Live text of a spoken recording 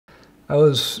I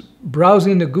was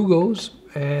browsing the Googles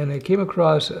and I came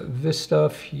across this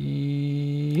stuff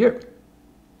here.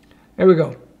 There we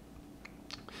go.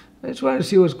 I just wanted to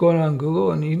see what's going on in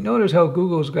Google, and you notice how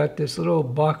Google's got this little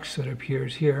box that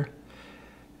appears here.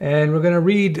 And we're going to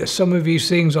read some of these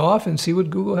things off and see what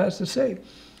Google has to say.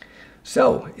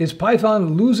 So, is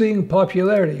Python losing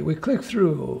popularity? We click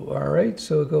through, all right,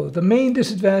 so it goes. The main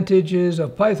disadvantages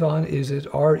of Python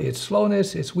are its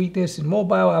slowness, its weakness in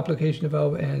mobile application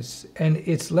development, and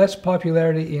its less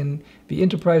popularity in the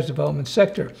enterprise development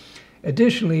sector.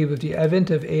 Additionally, with the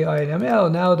advent of AI and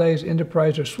ML, nowadays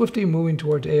enterprises are swiftly moving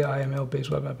towards AI and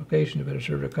ML-based web applications to better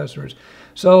serve their customers.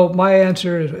 So my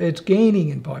answer is it's gaining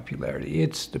in popularity.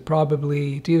 It's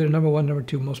either number one, number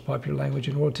two most popular language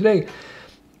in the world today.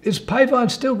 Is Python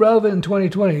still relevant in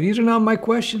 2020? These are not my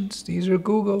questions. These are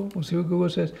Google. We'll see what Google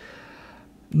says.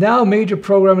 Now major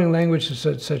programming languages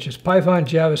such as Python,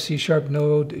 Java, C#,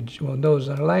 Node, well, Node is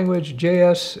not a language,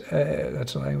 JS,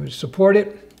 that's a language, support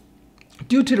it.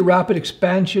 Due to the rapid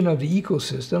expansion of the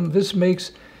ecosystem, this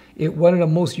makes it one of the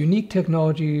most unique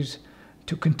technologies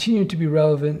to continue to be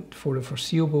relevant for the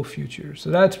foreseeable future. So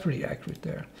that's pretty accurate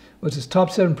there. What's its top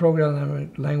 7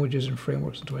 programming languages and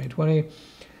frameworks in 2020?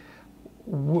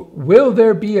 Will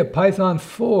there be a Python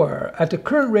 4? At the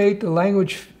current rate,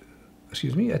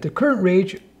 at the current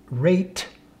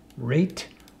rate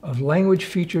of language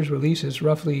features releases,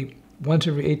 roughly once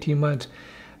every 18 months,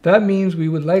 that means we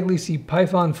would likely see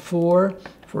Python 4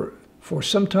 for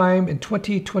some time in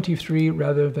 2023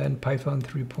 rather than Python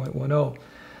 3.10.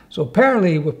 So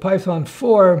apparently with Python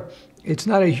 4, it's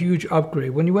not a huge upgrade.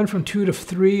 When you went from 2 to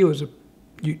 3, it was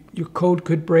your code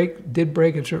did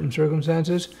break in certain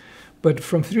circumstances. But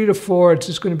from 3 to 4, it's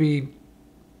just going to be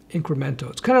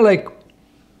incremental. It's kind of like,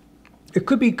 it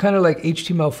could be kind of like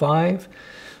HTML5.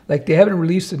 Like they haven't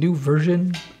released a new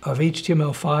version of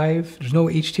HTML5. There's no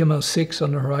HTML6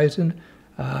 on the horizon.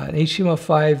 And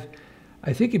HTML5,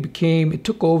 I think it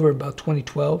took over about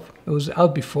 2012. It was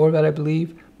out before that, I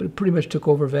believe, but it pretty much took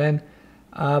over then.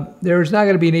 There's not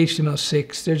going to be an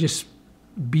HTML6. They're just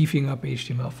beefing up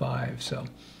HTML5. So,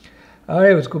 all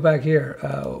right, let's go back here.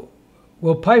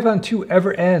 Will Python 2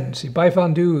 ever end? See,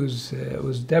 Python 2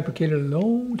 was deprecated a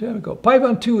long time ago.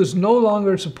 Python 2 is no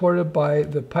longer supported by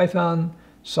the Python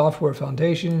Software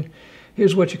Foundation.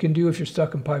 Here's what you can do if you're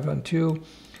stuck in Python 2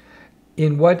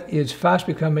 in what is fast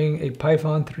becoming a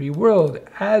Python 3 world.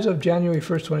 As of January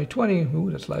 1st, 2020,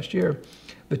 that's last year,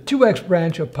 the 2x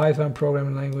branch of Python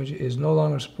programming language is no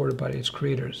longer supported by its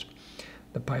creators,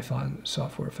 the Python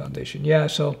Software Foundation. Yeah,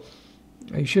 so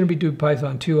you shouldn't be doing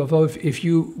Python 2, although if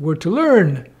you were to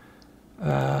learn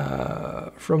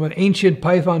from an ancient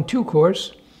Python 2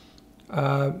 course,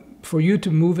 for you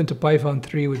to move into Python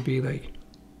 3 would be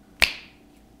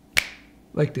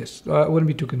like this. I wouldn't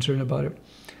be too concerned about it.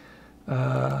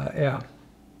 Yeah.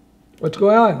 What's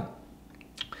going on?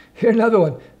 Here, another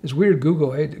one. This weird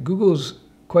Google. Right? Google's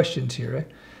questions here. Right?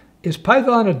 Is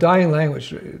Python a dying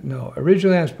language? No.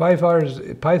 Originally, is Python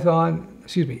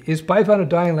a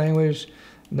dying language?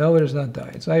 No, it is not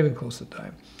dying. It's not even close to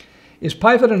dying. Is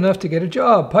Python enough to get a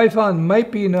job? Python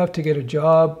might be enough to get a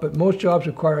job, but most jobs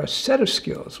require a set of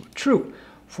skills. True.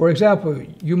 For example,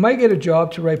 you might get a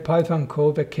job to write Python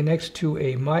code that connects to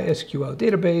a MySQL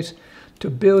database. To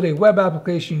build a web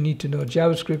application, you need to know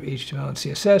JavaScript, HTML, and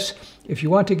CSS. If you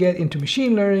want to get into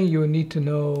machine learning, you will need to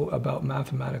know about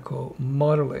mathematical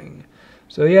modeling.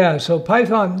 So yeah, so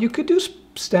Python, you could do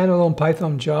standalone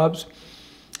Python jobs.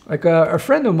 Like a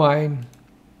friend of mine,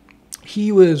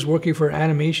 he was working for an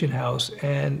animation house,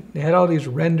 and they had all these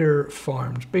render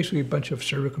farms, basically a bunch of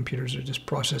server computers that are just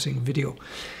processing video.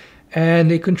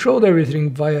 And they controlled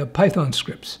everything via Python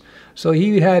scripts. So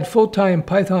he had full-time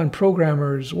Python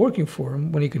programmers working for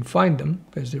him when he could find them,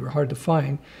 because they were hard to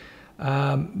find.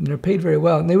 They're paid very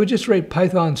well. And they would just write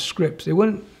Python scripts. They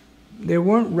weren't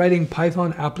writing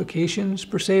Python applications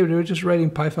per se, they were just writing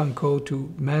Python code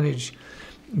to manage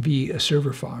the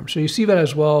server farm. So you see that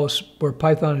as well, where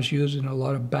Python is used in a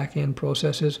lot of back-end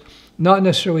processes, not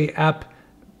necessarily app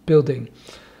building.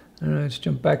 All right, let's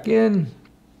jump back in.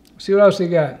 See what else they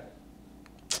got.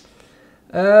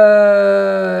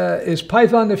 Is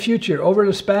Python the future? Over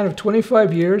the span of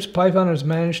 25 years, Python has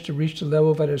managed to reach the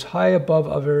level that is high above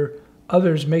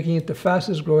others, making it the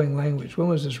fastest growing language. When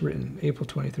was this written? April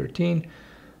 2013.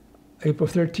 April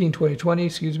 13, 2020,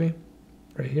 excuse me.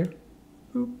 Right here.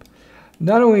 Oop.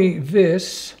 Not only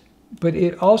this, but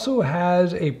it also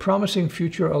has a promising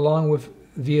future along with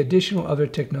the additional other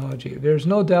technology. There's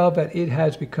no doubt that it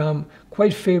has become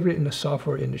quite favorite in the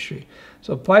software industry.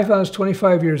 So Python is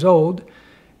 25 years old,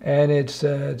 and it's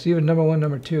even number 1,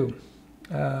 number 2.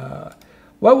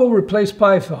 What will replace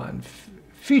Python?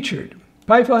 Featured.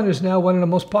 Python is now one of the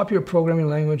most popular programming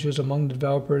languages among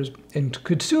developers and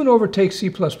could soon overtake C++.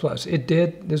 It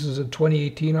did. This is a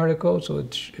 2018 article, so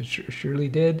it surely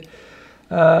did.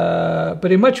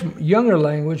 But a much younger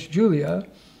language, Julia,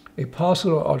 a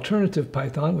possible alternative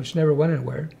Python, which never went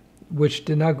anywhere, which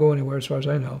did not go anywhere as far as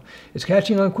I know, is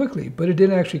catching on quickly, but it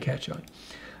didn't actually catch on.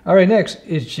 All right, next,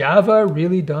 is Java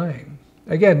really dying?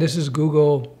 Again, this is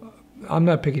Google. I'm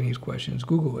not picking these questions.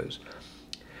 Google is.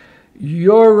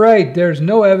 You're right. There's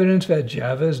no evidence that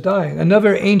Java is dying.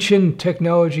 Another ancient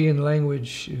technology and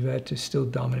language that is still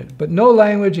dominant. But no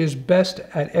language is best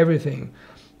at everything.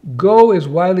 Go is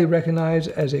widely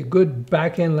recognized as a good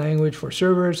back-end language for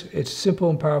servers. It's simple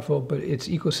and powerful, but its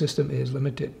ecosystem is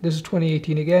limited. This is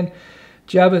 2018 again.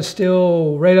 Java is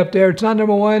still right up there. It's not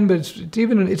number one, but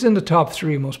it's in the top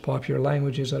 3 most popular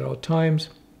languages at all times.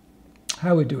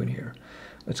 How are we doing here?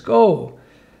 Let's go.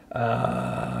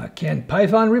 Can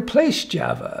Python replace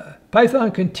Java? Python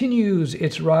continues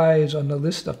its rise on the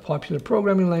list of popular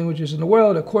programming languages in the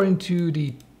world, according to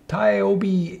the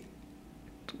TIOB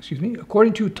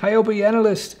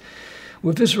analyst.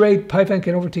 With this rate, Python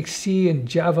can overtake C and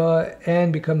Java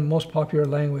and become the most popular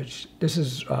language. This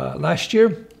is last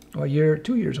year, or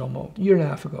 2 years almost, a year and a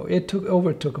half ago. It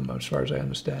overtook them, as far as I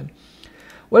understand.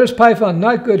 What is Python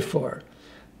not good for?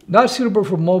 Not suitable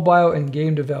for mobile and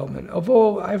game development.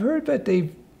 Although I've heard that I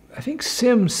think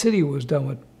SimCity was done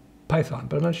with Python,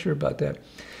 but I'm not sure about that.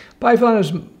 Python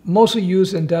is mostly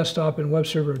used in desktop and web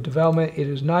server development. It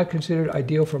is not considered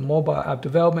ideal for mobile app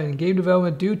development and game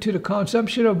development due to the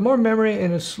consumption of more memory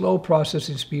and a slow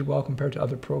processing speed while compared to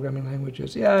other programming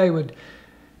languages. Yeah, I would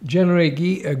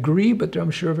generally agree, but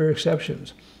I'm sure there are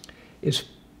exceptions. Is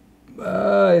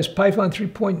Python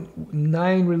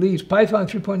 3.9 released? Python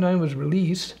 3.9 was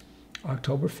released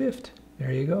October 5th.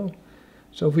 There you go.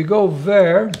 So if we go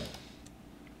there,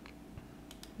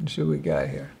 let's see what we got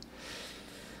here.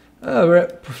 We're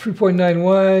at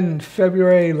 3.91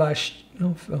 February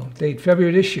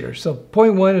February this year. So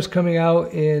 0.1 is coming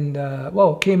out in,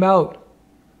 came out.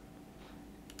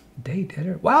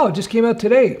 Wow, it just came out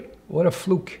today. What a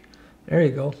fluke. There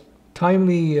you go.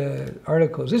 Timely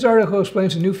articles. This article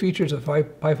explains the new features of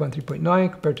Python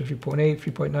 3.9 compared to 3.8.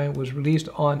 3.9 was released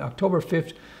on October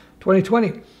 5th,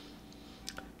 2020.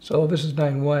 So this is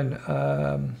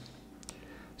 9.1.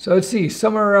 So let's see,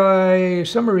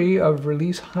 summary of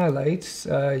release highlights.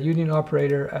 Union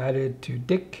operator added to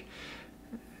dict.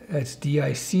 That's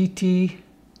DICT.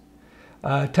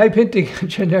 Type hinting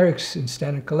generics in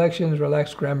standard collections,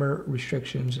 relaxed grammar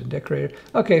restrictions and decorator.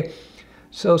 Okay,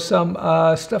 so some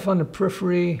stuff on the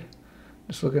periphery.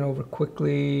 Just looking over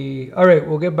quickly. All right,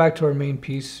 we'll get back to our main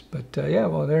piece. But yeah,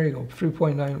 well, there you go.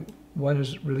 3.91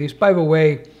 is released. By the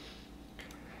way,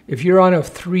 if you're on a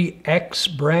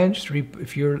 3X branch,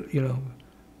 if you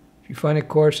find a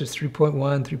course that's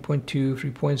 3.1, 3.2,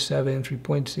 3.7,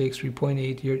 3.6,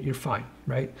 3.8, you're fine,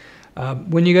 right?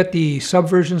 When you get the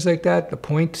subversions like that, the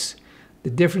points, the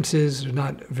differences are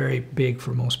not very big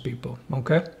for most people,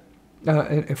 okay?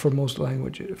 And for most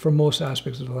languages, for most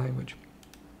aspects of the language.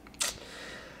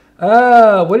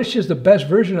 What is just the best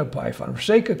version of Python? For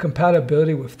sake of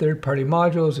compatibility with third-party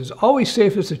modules, it's always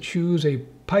safest to choose a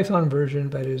Python version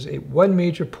that is one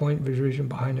major point version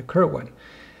behind the current one.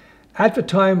 At the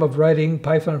time of writing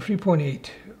Python 3.8,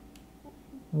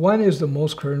 one is the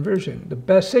most current version. The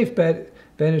best safe bet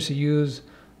then is to use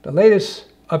the latest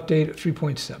update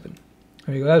 3.7.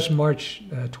 There you go. That's March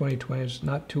 2020. It's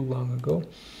not too long ago.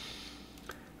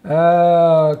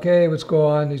 Okay, let's go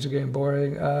on. These are getting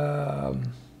boring.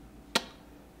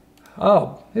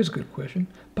 Here's a good question.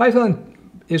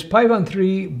 Is Python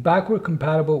 3 backward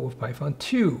compatible with Python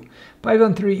 2?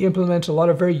 Python 3 implements a lot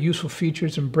of very useful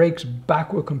features and breaks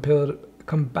backward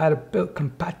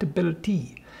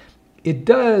compatibility. It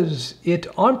does it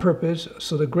on purpose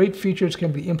so the great features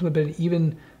can be implemented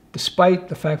even despite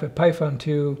the fact that Python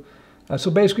 2, so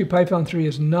basically Python 3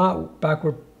 is not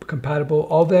backward compatible,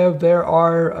 although there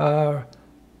are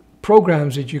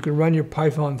programs that you can run your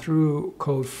Python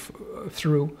code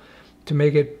through to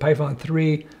make it Python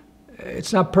 3.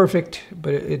 It's not perfect,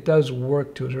 but it does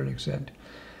work to a certain extent.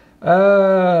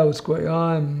 What's going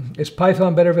on? Is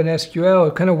Python better than SQL?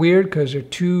 It's kind of weird because they're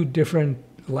two different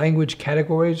language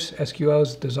categories. SQL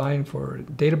is designed for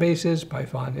databases.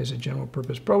 Python is a general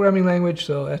purpose programming language,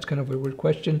 so that's kind of a weird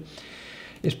question.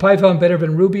 Is Python better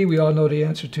than Ruby? We all know the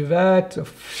answer to that. Oh,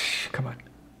 come on.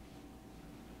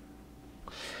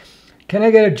 Can I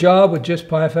get a job with just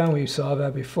Python? We saw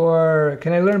that before.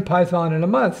 Can I learn Python in a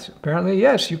month? Apparently,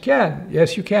 yes, you can.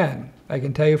 Yes, you can. I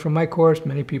can tell you from my course,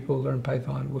 many people learn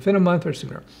Python within a month or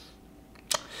sooner.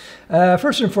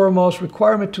 First and foremost,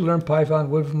 requirement to learn Python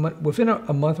within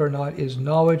a month or not is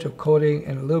knowledge of coding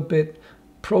and a little bit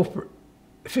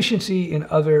proficiency in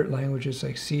other languages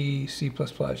like C, C++,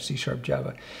 C#,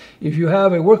 Java. If you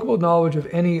have a workable knowledge of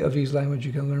any of these languages,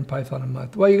 you can learn Python in a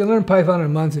month. Well, you can learn Python in a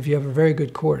month if you have a very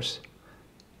good course.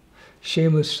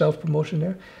 Shameless self-promotion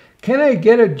there. Can I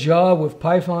get a job with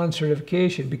Python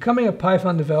certification? Becoming a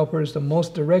Python developer is the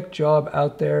most direct job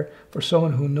out there for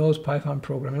someone who knows Python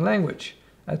programming language.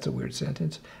 That's a weird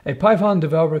sentence. A Python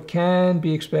developer can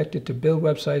be expected to build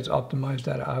websites, optimize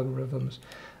data algorithms.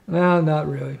 No, not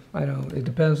really. I don't. It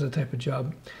depends on the type of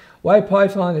job. Why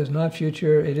Python is not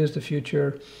future? It is the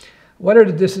future. What are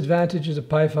the disadvantages of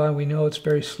Python? We know it's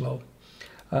very slow.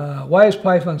 Why is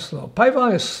Python slow?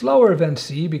 Python is slower than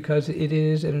C because it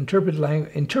is an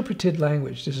interpreted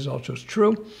language. This is also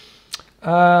true.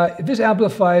 This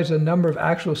amplifies the number of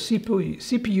actual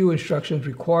CPU instructions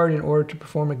required in order to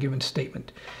perform a given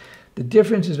statement. The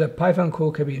difference is that Python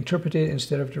code can be interpreted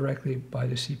instead of directly by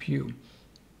the CPU.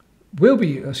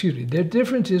 The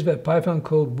difference is that Python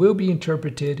code will be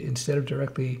interpreted instead of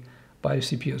directly by the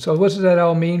CPU. So what does that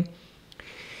all mean?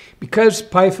 Because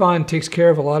Python takes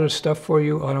care of a lot of stuff for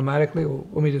you automatically. Well,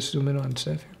 let me just zoom in on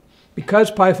Stef here.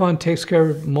 Because Python takes care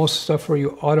of most stuff for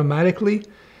you automatically,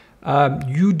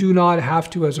 you do not have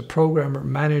to, as a programmer,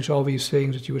 manage all these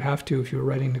things that you would have to if you were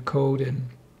writing the code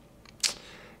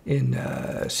in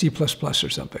C++ or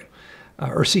something,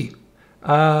 or C.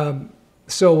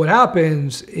 So what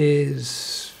happens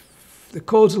is the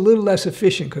code's a little less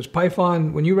efficient because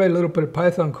Python, when you write a little bit of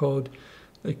Python code,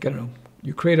 like, I don't know,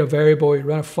 you create a variable, you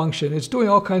run a function, it's doing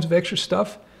all kinds of extra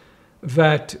stuff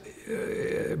that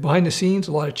behind the scenes,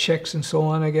 a lot of checks and so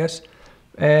on, I guess.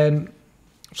 And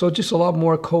so just a lot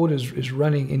more code is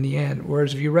running in the end.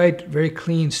 Whereas if you write very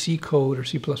clean C code or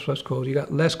C++ code, you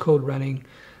got less code running,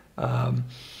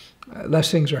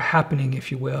 less things are happening,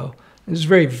 if you will. This is a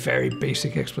very, very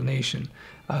basic explanation.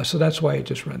 So that's why it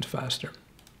just runs faster.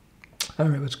 All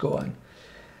right, let's go on.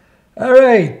 All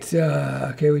right,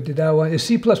 okay, we did that one. Is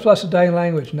C++ a dying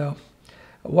language? No.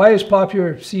 Why is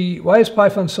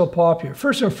Python so popular?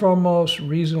 First and foremost,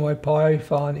 reason why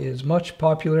Python is much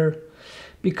popular,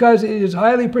 because it is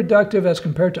highly productive as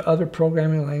compared to other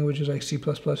programming languages like C++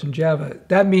 and Java.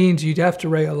 That means you'd have to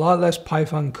write a lot less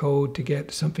Python code to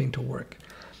get something to work.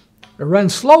 It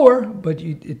runs slower, but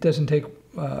it doesn't take,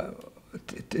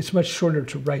 it's much shorter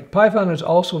to write. Python is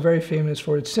also very famous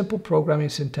for its simple programming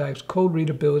syntax, code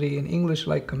readability, and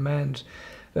English-like commands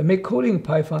that make coding in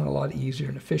Python a lot easier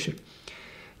and efficient.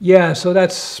 Yeah, so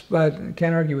that's, I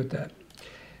can't argue with that.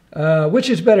 Which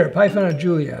is better, Python or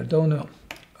Julia? Don't know.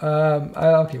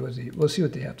 Okay, we'll see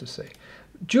what they have to say.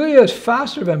 Julia is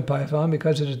faster than Python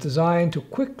because it is designed to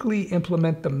quickly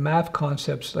implement the math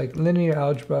concepts like linear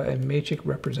algebra and matrix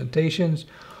representations.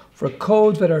 For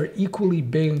codes that are equally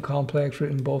big and complex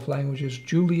written in both languages,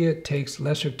 Julia takes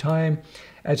lesser time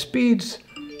at speeds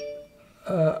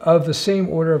of the same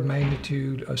order of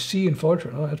magnitude of C and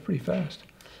Fortran. Oh, that's pretty fast.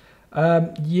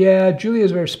 Yeah, Julia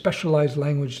is a very specialized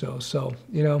language though, so,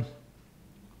 you know.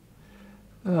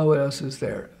 What else is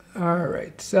there? All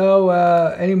right, so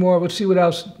any more? Let's see what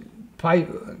else.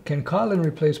 Can Kotlin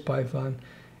replace Python?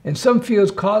 In some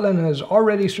fields, Kotlin has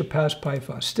already surpassed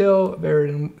Python. Still,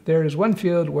 there is one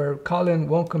field where Kotlin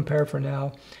won't compare for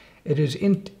now. It is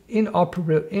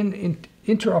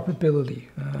interoperability.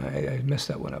 I messed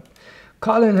that one up.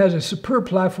 Kotlin has a superb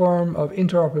platform of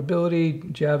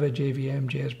interoperability, Java, JVM,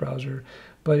 JS browser,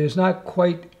 but it's not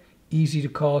quite easy to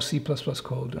call C++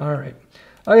 code. All right.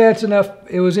 Oh yeah, that's enough.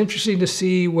 It was interesting to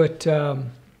see what the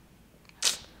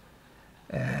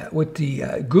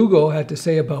Google had to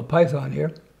say about Python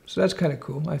here. So that's kind of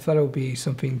cool. I thought it would be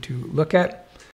something to look at.